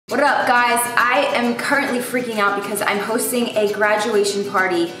What up, guys? I am currently freaking out because I'm hosting a graduation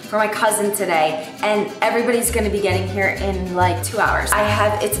party for my cousin today, and everybody's gonna be getting here in like 2 hours.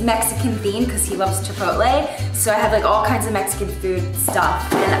 It's Mexican themed because he loves Chipotle, so I have like all kinds of Mexican food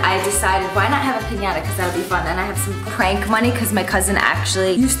stuff, and I decided why not have a piñata because that would be fun, and I have some prank money because my cousin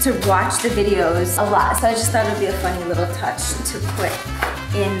actually used to watch the videos a lot, so I just thought it would be a funny little touch to put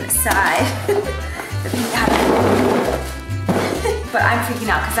inside the piñata. But I'm freaking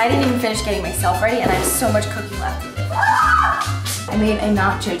out because I didn't even finish getting myself ready and I have so much cooking left. I made a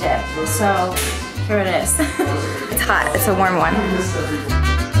nacho dip, so here it is. It's hot, it's a warm one.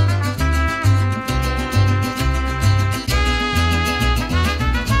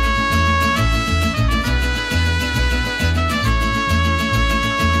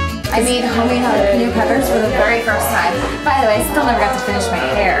 I made homemade jalapeno peppers for the very first time. By the way, I still never got to finish my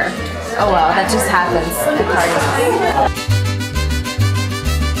hair. Oh well, that just happens at parties.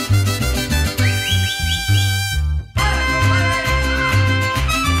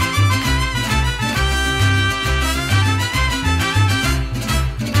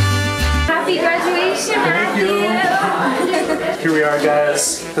 Here we are,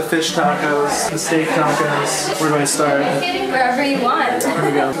 guys. The fish tacos, the steak tacos. Where do I start? Wherever you want. There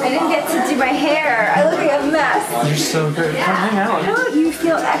we go. I didn't get to do my hair. I look like a mess. You're so good. Come hang out. No, you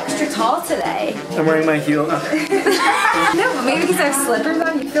feel extra tall today. I'm wearing my heel. No, but maybe because I have slippers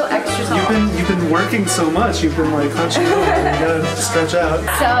on, you feel extra tall. You've been working so much. You've been like hunching over. You gotta stretch out.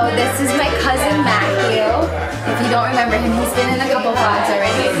 So this is my cousin Matthew. If you don't remember him, he's been in a couple vlogs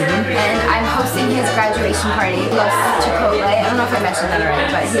already. And I'm hosting his graduation party. He loves Chipotle. I don't know if I mentioned that already,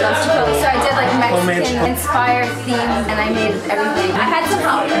 but he loves Chipotle. So I did like Mexican inspired themes and I made everything. I had some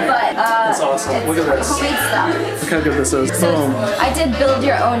help, but that's awesome. Look at this. Homemade stuff. Look how good this is. So Boom. I did build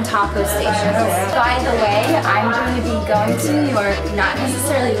your own taco station. By the way, I'm going to be going to New York, not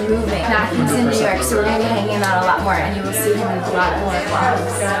necessarily moving. Matthew's in New York, so we're going to be hanging out a lot more and you will see him in a lot more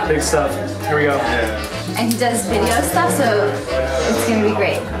vlogs. Big stuff. Here we go. And he does video stuff, so it's gonna be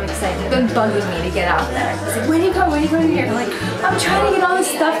great. I'm excited. He's been bugging me to get out there. He's like, when are you going? When are you going here? I'm like, I'm trying to get all this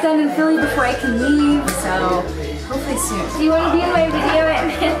stuff done in Philly before I can leave, so hopefully soon. Do you want to be in my video, Aunt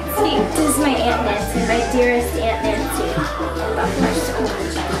Nancy? This is my Aunt Nancy, my dearest Aunt Nancy. I love her so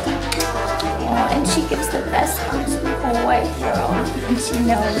much. Oh, and she gives the best hugs to the whole white girl, and she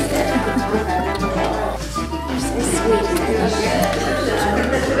knows it. You're so sweet.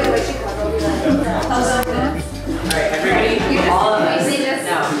 I love you.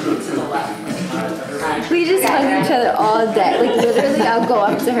 We just hug each other all day. Like literally, I'll go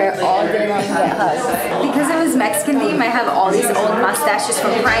up to her all day long and get hugs. Because it was Mexican theme, I have all these old mustaches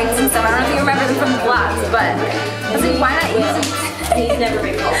from pranks and stuff. I don't know if you remember them from the vlogs, but I was like, why not use them? He's never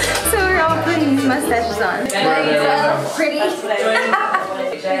been cold. So we're all putting these mustaches on. Do I look pretty?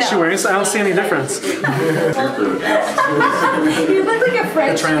 She wearing this? I don't see any difference. You look like a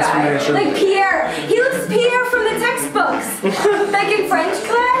French guy. Like Pierre. He looks Pierre from the textbooks. Like in French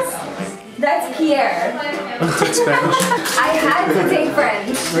class. That's Pierre. Take Spanish. I had to take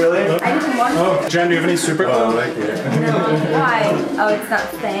French. Really? I didn't want to. Oh, Jen, do you have any super glue? Oh, I like it. No. Why? Oh, it's not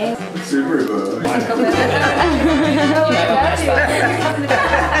staying. Super glue.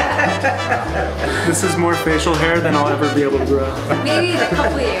 This is more facial hair than I'll ever be able to grow. Maybe in a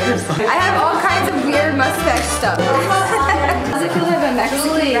couple years. I have all kinds of weird mustache stuff. Does it feel like a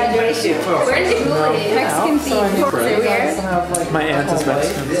Mexican graduation? Where's Julie? Mexican theme. Is it weird? My aunt is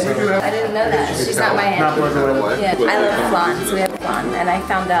Mexican, so. I didn't know that. She's not my Not aunt. blood related. Yeah, I love flan, so we have flan, and I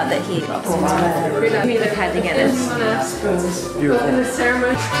found out that he loves it. We just had to get it.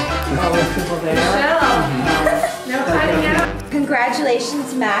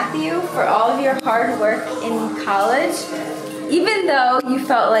 Congratulations, Matthew, for all of your hard work in college. Even though you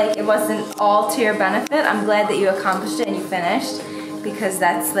felt like it wasn't all to your benefit, I'm glad that you accomplished it and you finished, because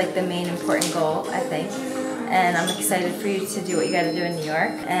that's like the main important goal, I think. And I'm excited for you to do what you got to do in New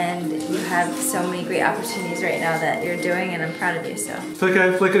York. And you have so many great opportunities right now that you're doing, and I'm proud of you. So. It's like I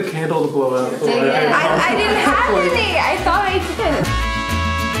have like a candle to blow out. I didn't have any. I thought I did.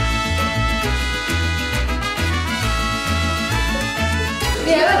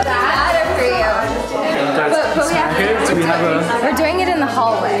 Yeah, that for you. But we have So we have we're doing it in the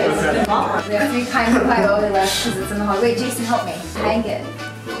hallway. We have 3 kinds of pie over left because it's in the hallway. Wait, Jason, help me. Hang it.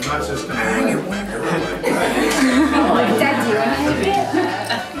 I'm not just gonna hang it when you're like Dad, do you want to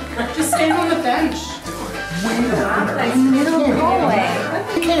hang it? Just stand on the bench. In the middle of the hallway.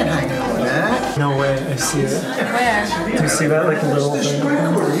 You can't hang it on that. No way, I see it. Where? Do you see that like little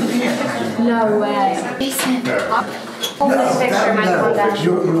thing? No way. Jason, hold this picture, my phone down.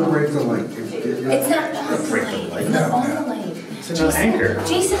 You'll break the light. It's not on the light. It's not on the light. It's an anchor.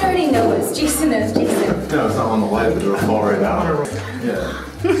 Jason already knows. Jason knows. Jason. No, it's not on the light, but it'll fall right out. Yeah.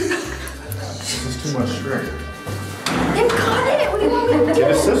 It's too much string. Then cut it. What do you want me to do?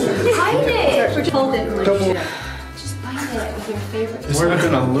 Get a scissors. Hide it. Hold it. Just bind it with your favorite. We're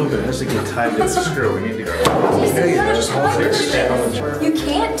looking a little bit. It has to get tied to the screw. We need to go. Jason, you gotta Just hold it. You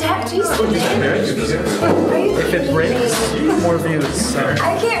can't tap Jason. There you go. If it breaks, more views. Sorry.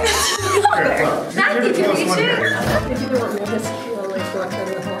 I can't reach the other. Matthew, can you reach it?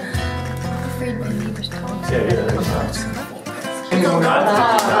 Afraid my neighbor's calling.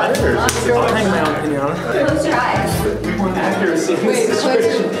 I'll hang my own pinata. Close your eyes. Accuracy.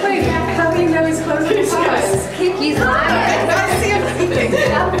 Wait, how do you know he's closing his eyes? He's lying. I see him thinking.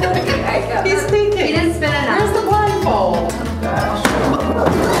 He's thinking. He didn't spin enough. Where's the blindfold?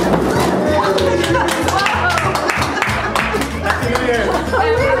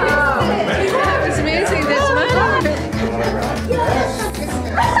 It's amazing this much.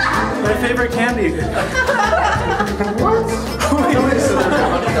 My favorite candy.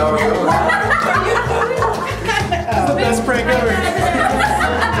 Best prank ever.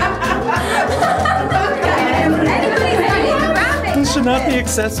 This should not be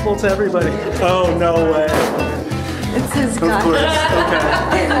accessible to everybody. Oh, no way. It's his Of course. Okay.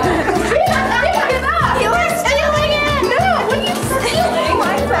 You were stealing it! No, what are you stealing?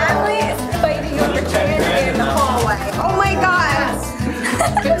 My family is fighting over candy in the hallway. Oh my god!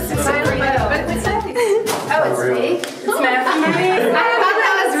 Oh, it's fake? It's meant for me? I thought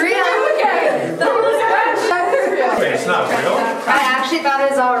that was real. Okay. The whole scratch. Wait, it's not real? I actually thought it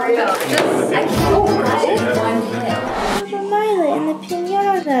was all real. I can't one hit. Nylah in the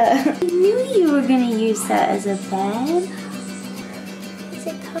pinata. I knew you were gonna use that as a bed. Is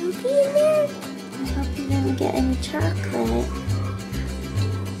it comfy in there? I hope you didn't get any chocolate.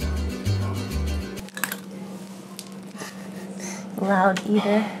 Loud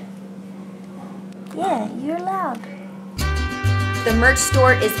eater. Yeah, you're loud. The merch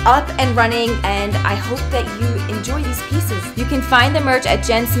store is up and running, and I hope that you enjoy these pieces. You can find the merch at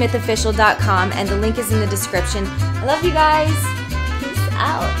jensmithofficial.com, and the link is in the description. I love you guys. Peace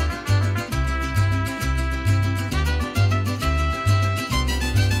out.